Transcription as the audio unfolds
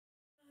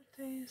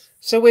These.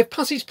 So we've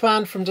passage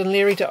planned from Dun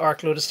Laoghaire to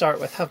Arklow to start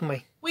with, haven't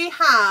we? We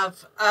have,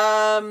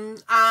 so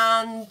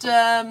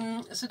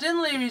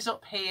Dun Laoghaire's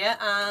up here,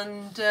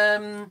 and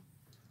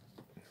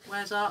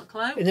where's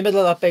Arklow? In the middle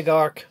of that big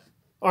arc.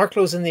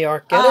 Arklow's in the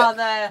arc, get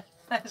it?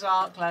 There's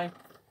Arklow.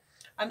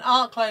 And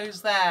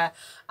Arklow's there.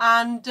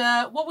 And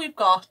what we've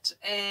got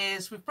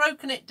is we've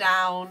broken it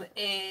down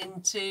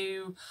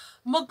into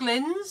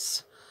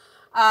Muglins,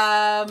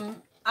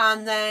 and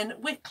then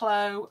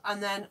Wicklow,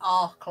 and then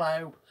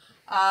Arklow.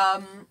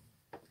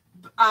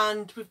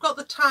 And we've got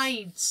the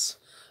tides.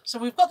 So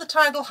we've got the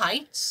tidal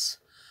heights,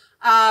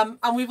 and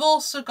we've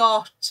also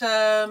got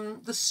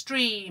the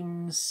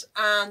streams,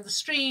 and the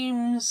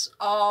streams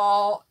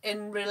are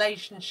in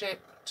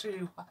relationship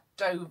to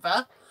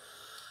Dover,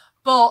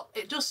 but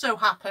it just so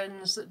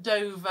happens that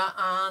Dover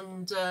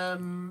and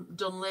Dun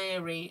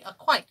Laoghaire are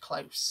quite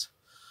close.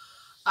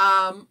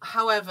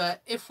 However,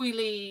 if we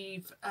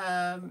leave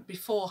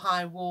before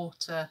high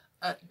water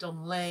at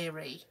Dun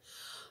Laoghaire,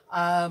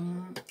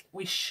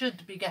 we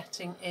should be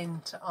getting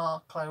into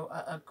Arklow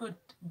at a good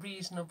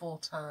reasonable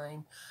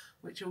time,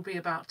 which will be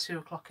about 2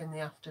 o'clock in the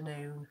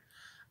afternoon.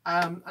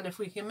 And if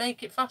we can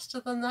make it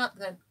faster than that,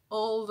 then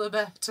all the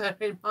better,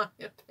 in my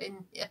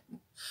opinion.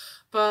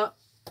 But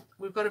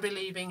we've got to be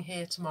leaving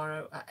here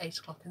tomorrow at 8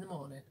 o'clock in the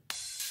morning.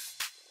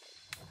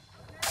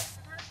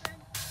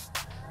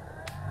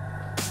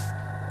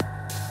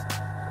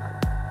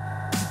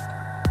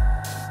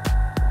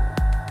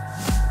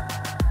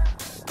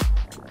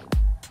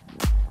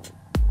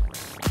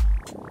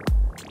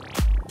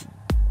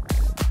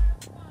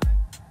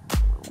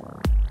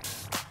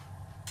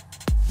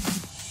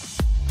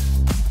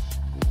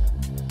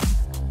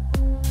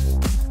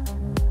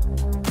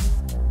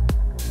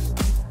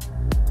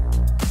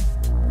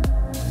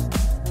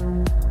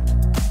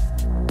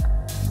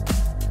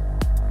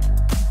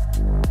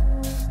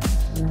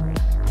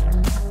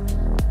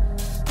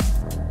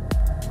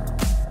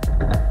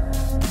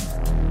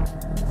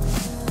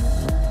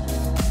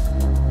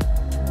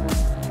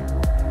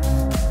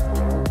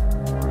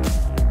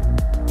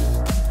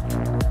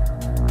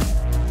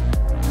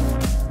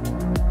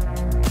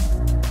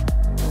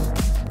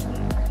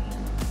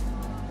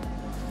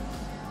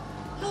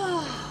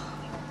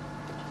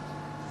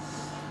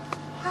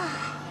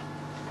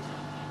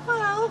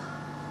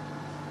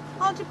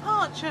 Our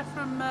departure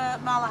from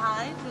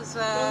Malahide was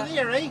Dun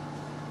Laoghaire.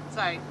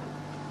 Sorry,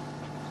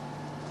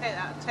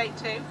 take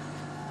two.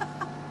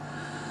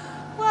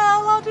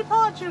 Well, our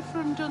departure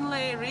from Dun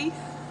Laoghaire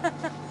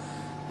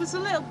was a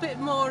little bit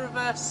more of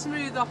a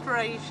smooth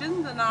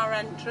operation than our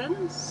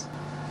entrance.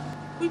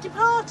 We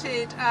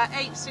departed at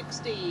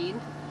 8:16,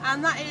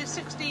 and that is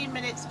 16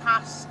 minutes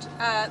past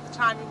the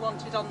time we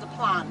wanted on the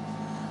plan.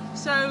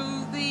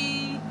 So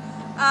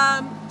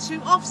to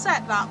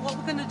offset that, what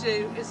we're going to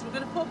do is we're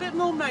going to put a bit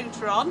more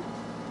motor on,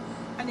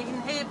 and you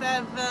can hear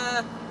Bev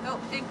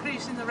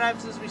increasing the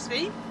revs as we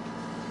speak.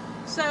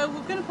 So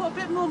we're going to put a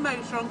bit more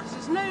motor on because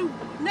there's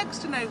next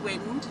to no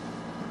wind.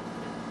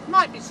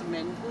 Might be some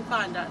wind, we'll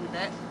find out in a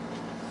bit.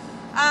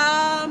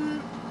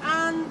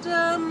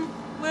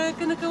 We're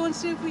going to go and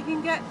see if we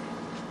can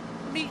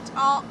meet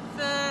our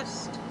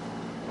first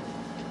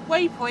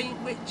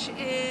waypoint, which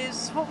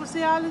is, what was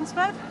the island's,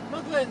 Bev?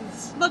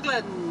 Muglins.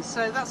 Muglins,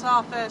 so that's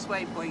our first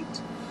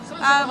waypoint. Sounds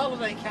like a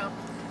holiday camp.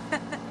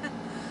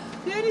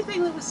 The only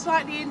thing that was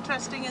slightly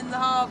interesting in the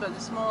harbour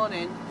this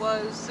morning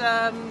was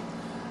a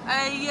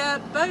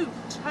boat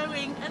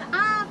towing an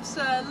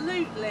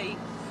absolutely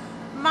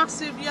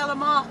massive yellow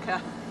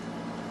marker.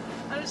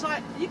 And it was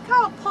like, you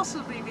can't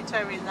possibly be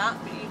towing that,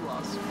 but he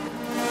was.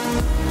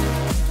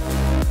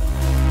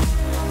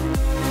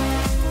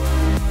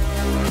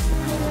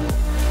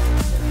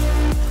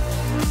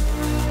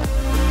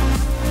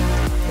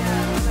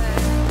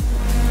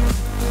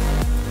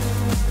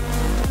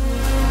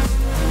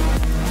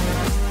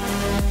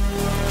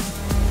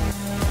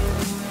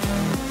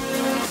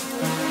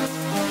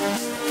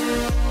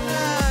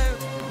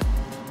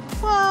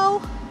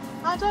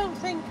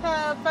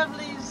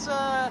 Beverly's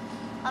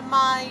and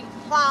my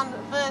plan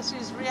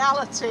versus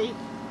reality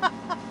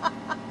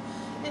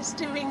is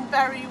doing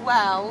very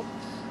well.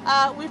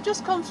 We've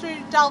just come through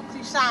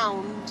Arklow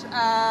Sound,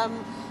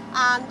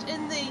 and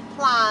in the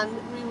plan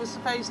we were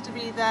supposed to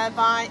be there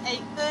by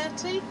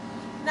 8:30.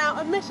 Now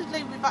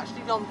admittedly we've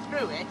actually gone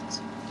through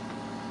it,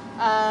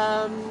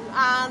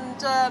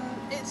 and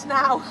it's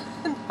now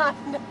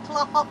 9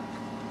 o'clock.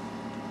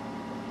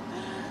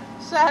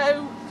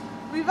 So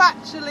we've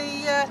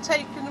actually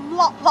taken a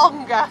lot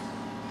longer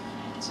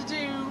to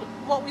do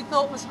what we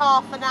thought was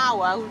half an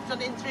hour. We've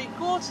done it in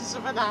 3/4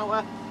 of an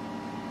hour.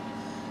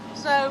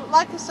 So,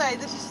 like I say,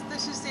 this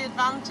is the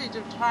advantage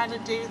of trying to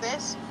do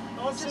this.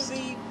 Also,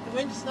 the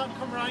wind has not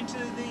come round to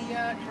the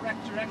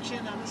correct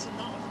direction, and it's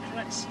not of the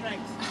correct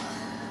strength.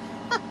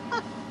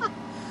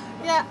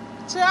 Yeah,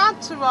 to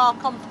add to our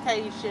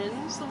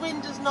complications, the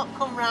wind has not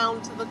come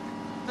round to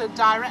the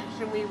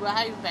direction we were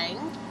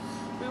hoping.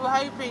 We were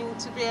hoping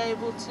to be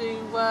able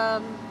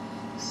to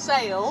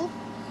sail,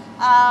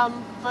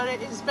 but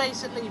it is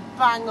basically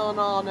bang on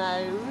our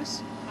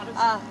nose. And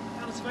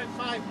And it's about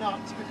 5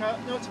 knots, because,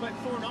 no, it's about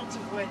 4 knots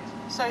of wind.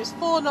 So it's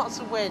 4 knots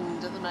of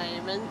wind at the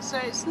moment, so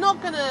it's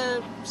not going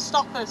to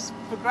stop us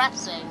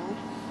progressing,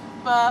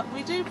 but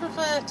we do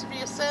prefer to be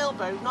a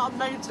sailboat, not a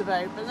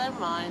motorboat, but never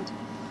mind.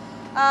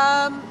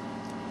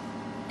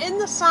 In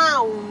the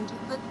Sound,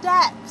 the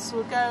depths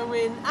were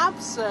going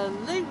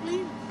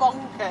absolutely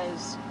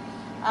bonkers,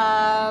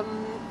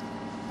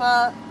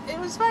 but it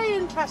was very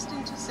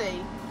interesting to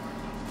see.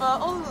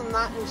 But other than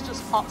that, it was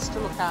just pots to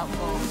look out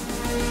for.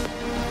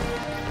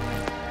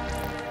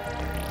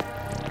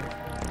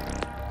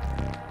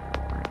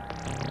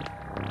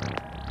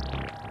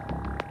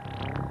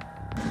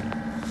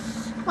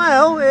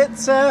 Well,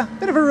 it's a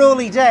bit of a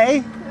rolly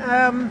day.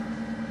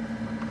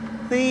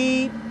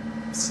 The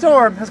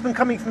storm has been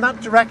coming from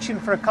that direction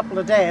for a couple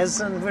of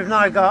days, and we've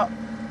now got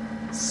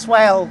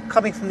swell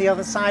coming from the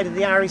other side of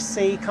the Irish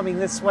Sea coming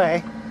this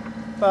way.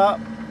 But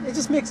it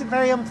just makes it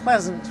very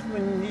unpleasant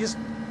when you just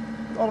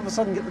all of a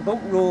sudden get the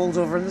boat rolled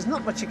over and there's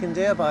not much you can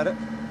do about it.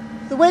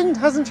 The wind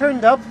hasn't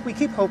turned up. We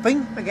keep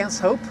hoping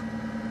against hope.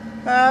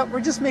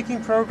 We're just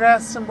making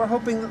progress, and we're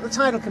hoping that the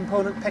tidal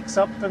component picks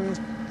up and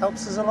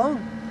helps us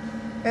along.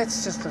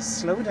 It's just a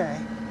slow day.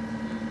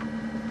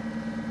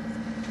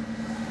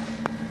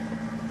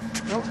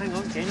 Oh, hang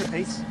on, gain your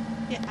pace.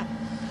 Yeah.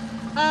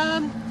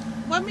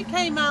 When we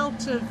came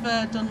out of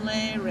Dun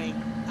Laoghaire,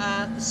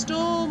 the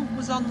storm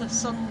was on the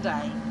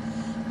Sunday.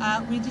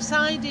 We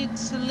decided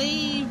to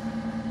leave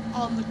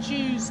on the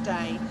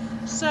Tuesday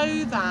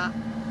so that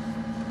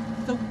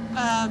the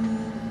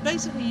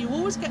basically you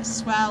always get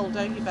swell,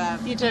 don't you,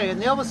 Bev? You do,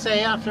 and they always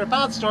say after a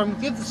bad storm,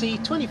 give the sea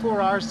 24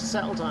 hours to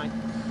settle down.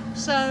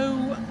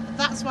 So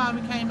that's why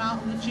we came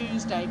out on the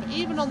Tuesday, but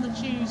even on the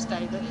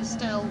Tuesday there is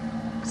still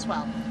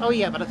swell. Oh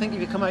yeah, but I think if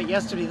you come out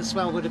yesterday the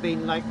swell would have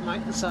been like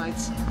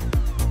mountainsides.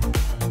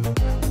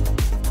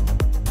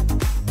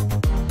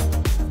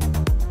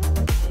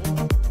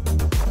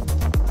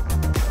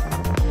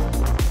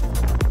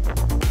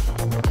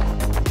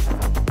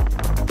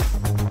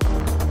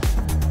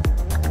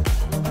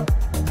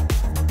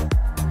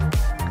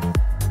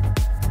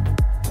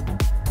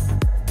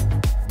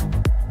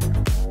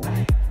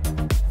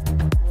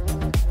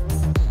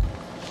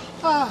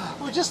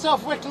 We're just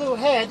off Arklow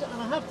Head,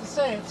 and I have to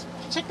say it's a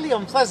particularly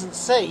unpleasant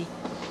sea.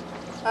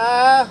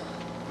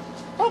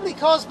 Probably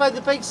caused by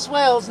the big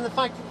swells and the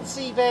fact that the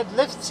seabed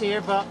lifts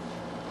here, but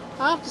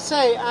I have to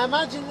say, I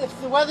imagine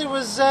if the weather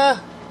was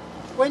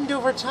wind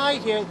over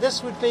tide here,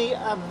 this would be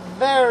a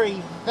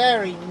very,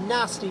 very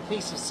nasty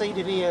piece of sea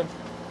to be in.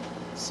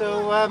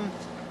 So,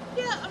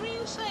 yeah, I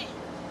mean, say,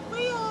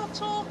 we are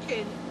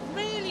talking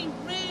really,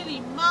 really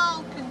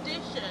mild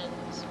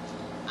conditions,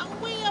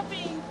 and we are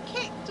being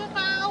kicked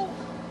about.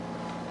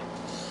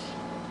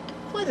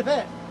 quite a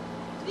bit.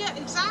 Yeah,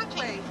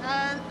 exactly.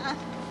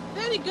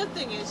 The only good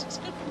thing is it's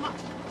good for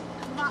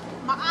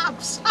my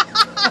abs.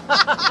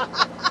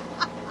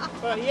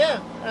 But yeah,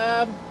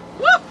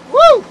 Woo!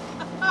 woo!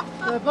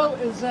 The boat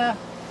is, the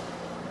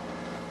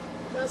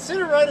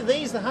sooner out of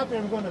these, the happier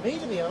I'm going to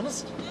be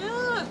honest.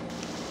 Yeah.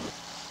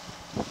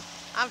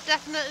 I've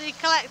definitely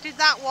collected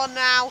that one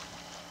now.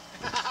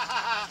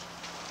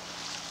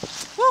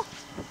 Woo!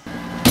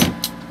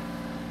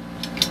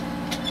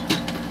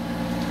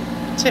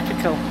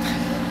 Typical.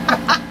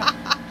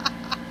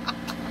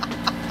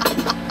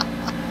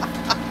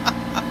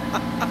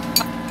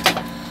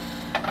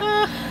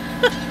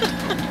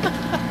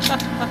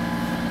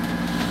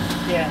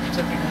 Yeah,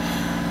 typical.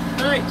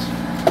 Right.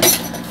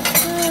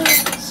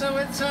 So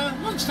it's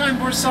lunchtime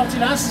for Salty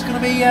Lass. It's going to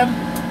be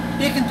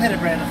bacon pita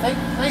bread, I think.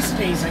 Nice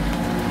and easy.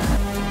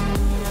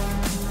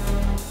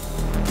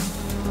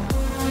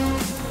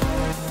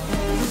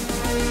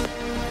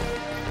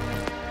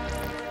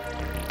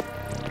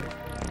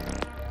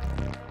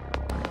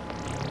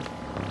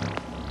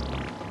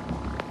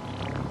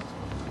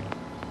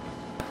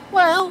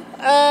 Well,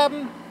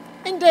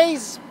 in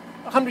days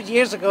 100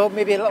 years ago,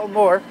 maybe a little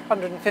more,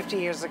 150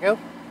 years ago,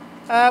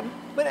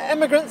 when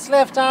immigrants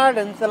left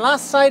Ireland, the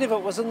last sight of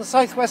it was on the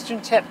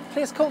southwestern tip, a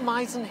place called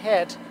Mizen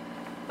Head.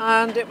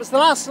 And it was the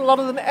last a lot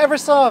of them ever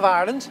saw of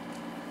Ireland,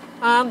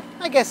 and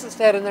I guess it's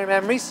dead in their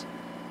memories.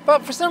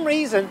 But for some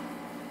reason,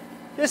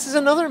 this is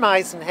another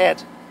Mizen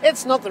Head.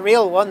 It's not the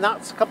real one,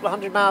 that's a couple of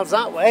 100 miles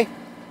that way.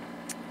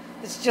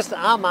 It's just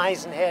a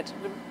Mizen Head.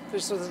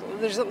 There's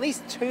at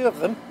least 2 of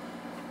them,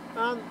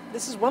 and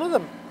this is one of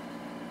them.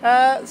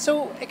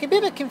 So it can be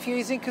a bit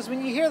confusing, because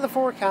when you hear the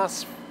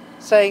forecasts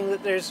saying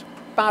that there's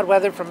bad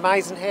weather from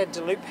Mizen Head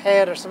to Loop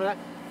Head or something like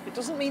that, it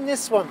doesn't mean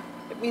this one.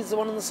 It means the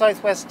one on the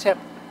southwest tip.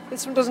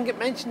 This one doesn't get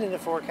mentioned in the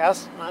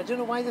forecast, and I don't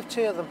know why they've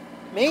 2 of them.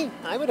 Me,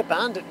 I would have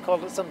banned it and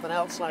called it something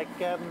else, like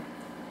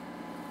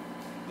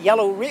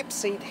Yellow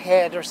Rapeseed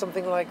Head or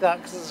something like that,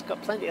 because it's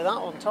got plenty of that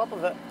on top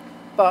of it.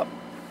 But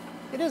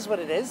it is what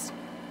it is.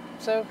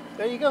 So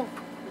there you go.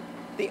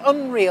 The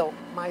unreal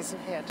Mizen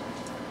Head.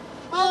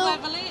 Well,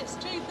 Beverly, it's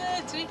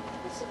 2:30.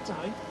 What's the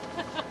time?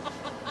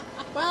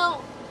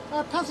 Well,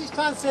 our passage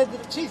plan said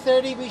that at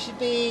 2:30 we should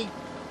be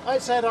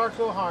outside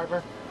Arklow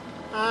Harbour,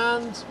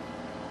 and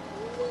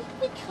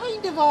We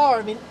kind of are.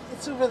 I mean,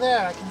 it's over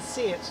there, I can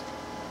see it.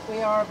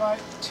 We are about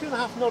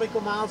 2.5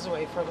 nautical miles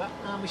away from it,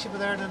 and we should be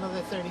there in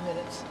another 30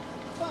 minutes.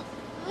 But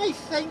I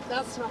think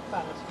that's not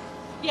bad.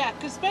 Yeah,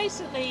 because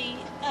basically,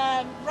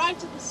 right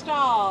at the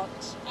start,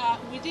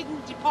 we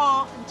didn't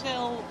depart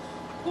until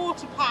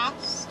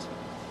 1/4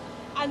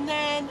 and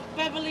then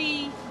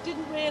Beverly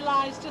didn't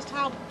realise just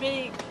how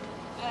big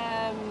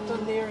Dun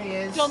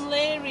Laoghaire is. Dun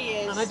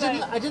Laoghaire is.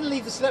 And I didn't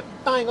leave the slip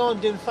bang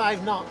on doing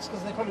 5 knots,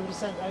 because they probably would have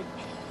sent out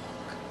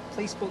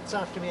police boats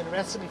after me and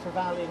arrested me for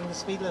violating the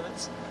speed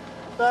limits.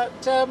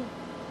 But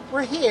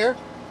we're here.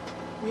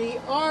 We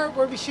are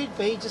where we should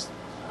be, just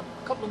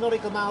a couple of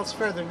nautical miles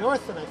further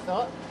north than I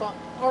thought. But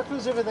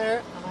Arklow's over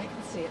there, and I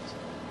can see it.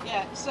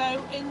 Yeah,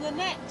 so in the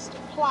next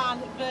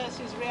plan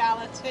versus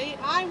reality,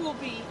 I will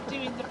be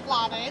doing the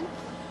planning,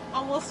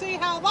 and we'll see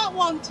how that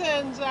one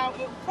turns out.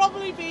 It'll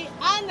probably be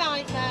a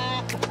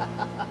nightmare.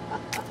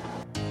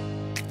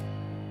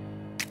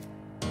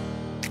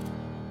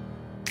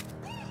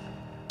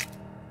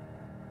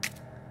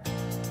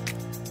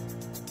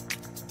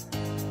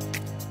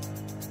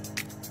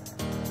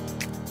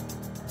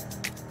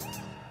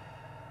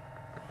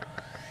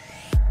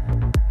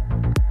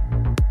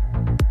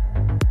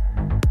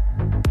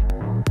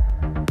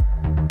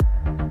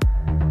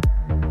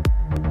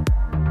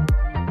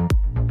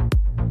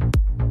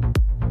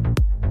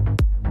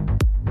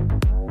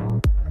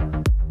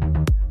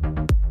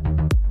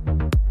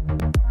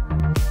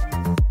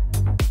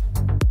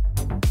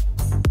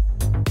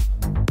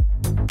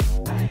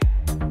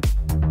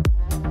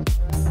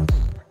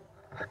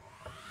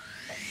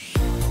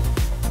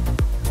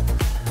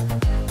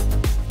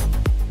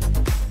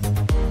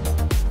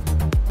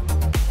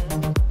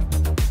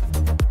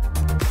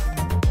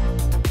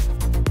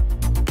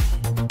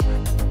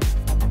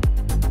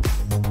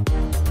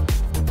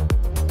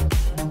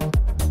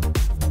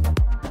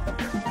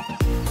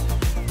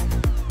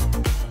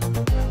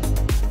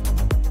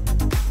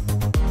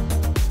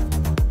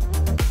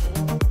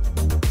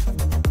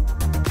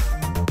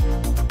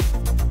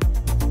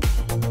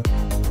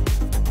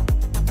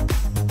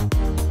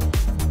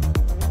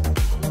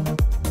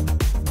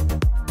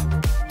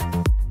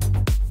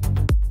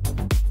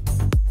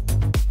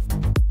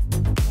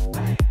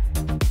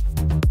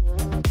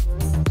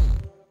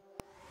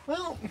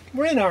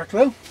 We're in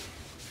Arklow,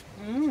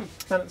 and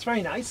it's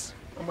very nice,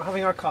 and we're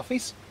having our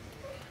coffees,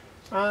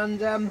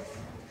 and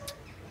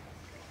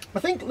I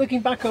think looking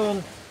back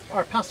on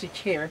our passage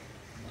here,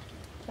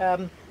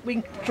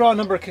 we can draw a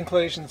number of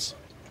conclusions.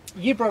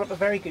 You brought up a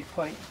very good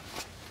point.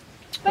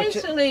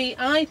 Basically,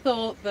 I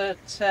thought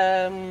that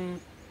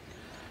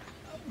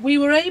we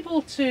were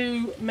able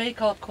to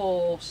make our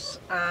course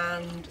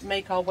and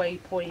make our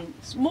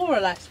waypoints more or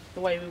less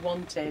the way we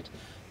wanted,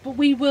 but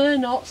we were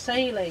not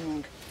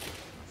sailing.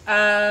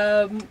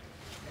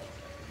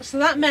 So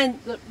that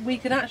meant that we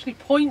could actually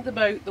point the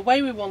boat the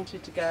way we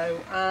wanted to go,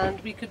 and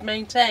we could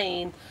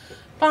maintain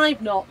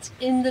 5 knots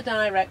in the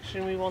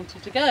direction we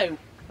wanted to go.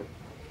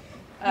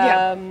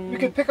 Yeah, we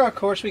could pick our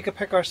course, we could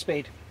pick our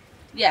speed.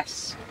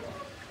 Yes.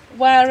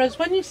 Whereas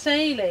when you're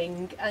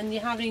sailing and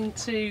you're having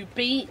to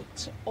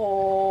beat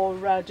or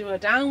do a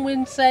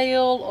downwind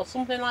sail or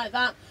something like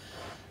that,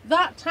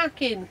 that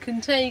tacking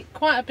can take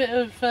quite a bit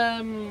of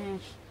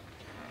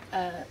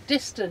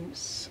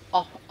distance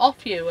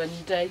off you, and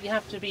you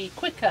have to be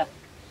quicker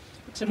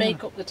to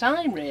make up the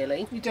time,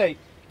 really. You do.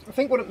 I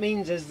think what it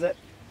means is that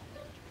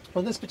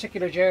on this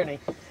particular journey,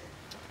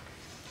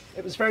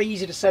 it was very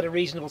easy to set a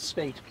reasonable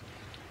speed.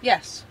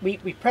 Yes. We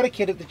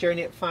predicated the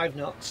journey at 5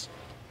 knots,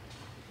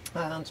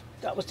 and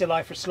that was to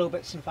allow for slow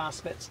bits and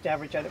fast bits to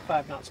average out at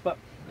 5 knots. But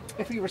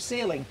if you were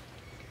sailing,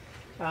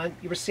 and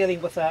you were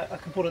sailing with a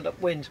component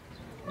upwind,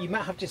 you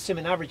might have to assume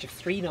an average of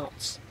 3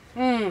 knots.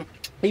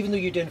 Even though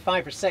you're doing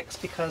 5 or 6,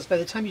 because by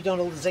the time you've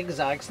done all the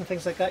zigzags and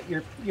things like that,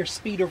 your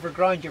speed over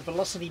ground, your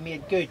velocity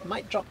made good,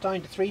 might drop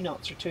down to 3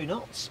 knots or 2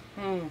 knots.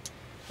 And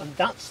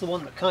that's the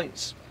one that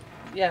counts.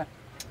 Yeah.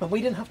 And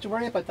we didn't have to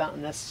worry about that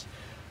in this.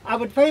 I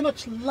would very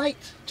much like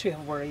to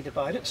have worried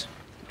about it.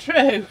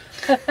 True.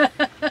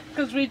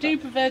 Because we do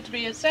prefer to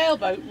be a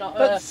sailboat, not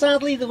But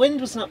sadly the wind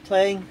was not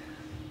playing,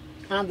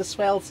 and the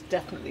swells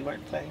definitely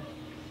weren't playing.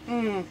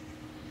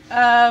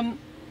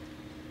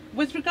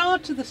 With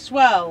regard to the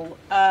swell,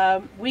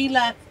 we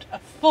left a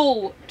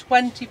full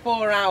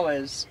 24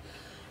 hours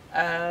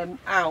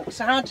out.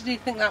 So how did you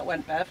think that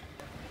went, Bev?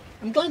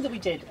 I'm glad that we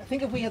did. I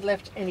think if we had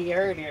left any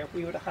earlier,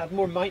 we would have had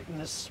more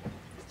mountainous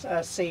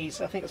seas.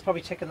 I think it's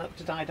probably taken up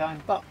to die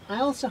down. But I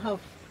also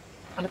have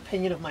an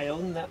opinion of my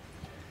own that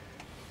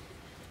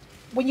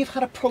when you've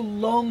had a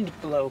prolonged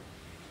blow,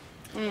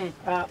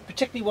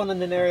 particularly one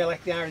in an area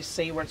like the Irish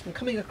Sea where it's been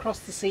coming across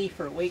the sea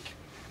for a week,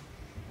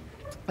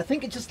 I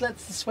think it just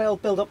lets the swell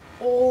build up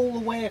all the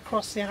way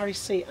across the Irish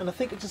Sea, and I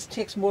think it just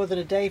takes more than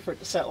a day for it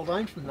to settle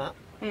down from that.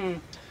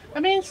 I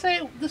mean,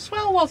 so the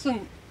swell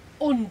wasn't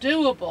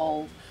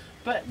undoable,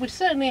 but we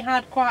certainly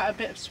had quite a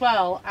bit of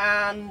swell,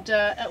 and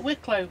at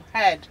Wicklow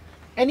Head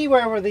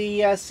Anywhere where the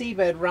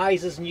seabed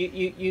rises and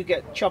you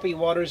get choppy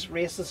waters,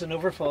 races and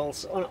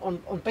overfalls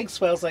on big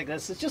swells like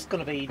this, it's just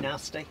going to be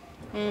nasty.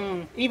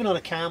 Even on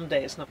a calm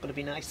day, it's not going to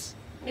be nice.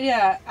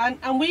 Yeah,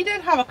 and we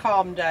did have a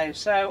calm day,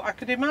 so I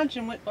could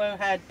imagine Wicklow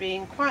Head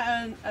being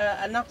quite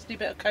a nasty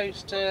bit of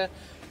coast to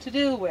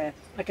deal with.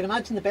 I can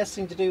imagine the best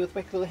thing to do with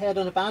Wicklow Head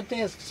on a bad day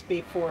is to be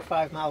 4 or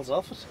 5 miles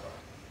off it.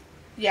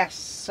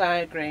 Yes, I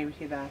agree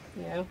with you there.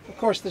 Yeah, of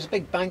course there's a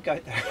big bank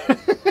out there.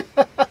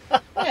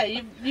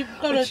 Yeah, you've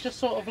got to just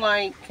sort of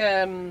like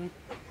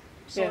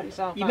sort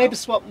yourself You out. may be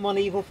swapping one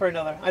evil for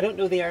another. I don't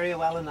know the area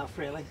well enough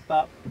really,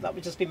 but that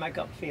would just be my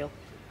gut feel.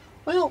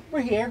 Well,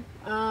 we're here,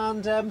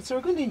 and so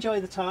we're going to enjoy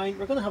the town.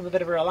 We're going to have a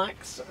bit of a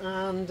relax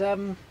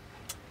and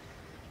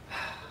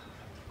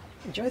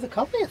enjoy the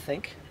coffee, I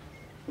think.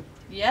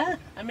 Yeah,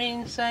 I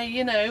mean, so,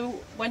 you know,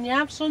 when you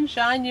have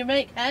sunshine, you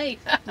make hay.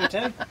 You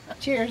do.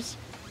 Cheers.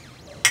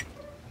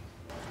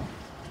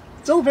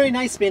 It's all very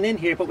nice being in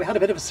here, but we had a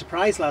bit of a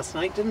surprise last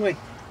night, didn't we?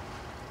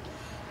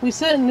 We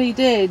certainly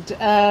did.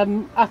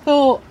 I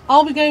thought,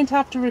 are we going to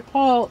have to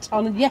report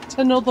on yet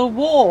another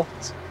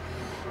wart?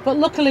 But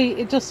luckily,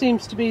 it just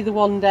seems to be the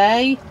one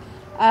day.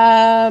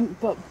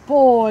 But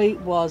boy,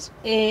 was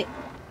it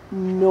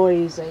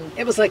noisy.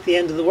 It was like the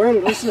end of the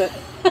world, wasn't it?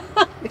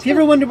 If you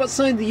ever wonder what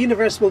sound the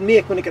universe will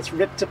make when it gets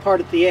ripped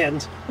apart at the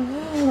end.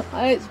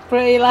 It's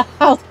pretty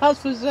loud, that's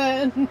for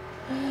certain.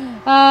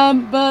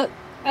 But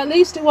at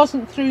least it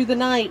wasn't through the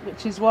night,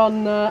 which is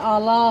when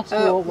our last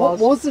wart was.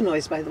 What was the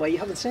noise, by the way? You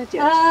haven't said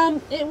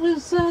yet. It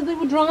was, they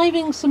were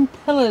driving some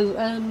pillars,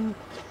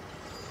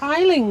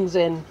 pilings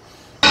in.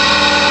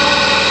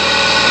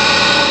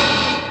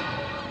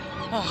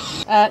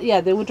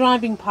 Yeah, they were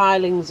driving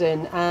pilings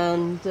in,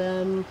 and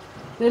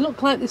they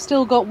look like they've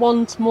still got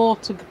one more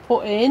to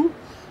put in,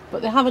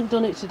 but they haven't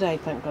done it today,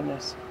 thank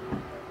goodness.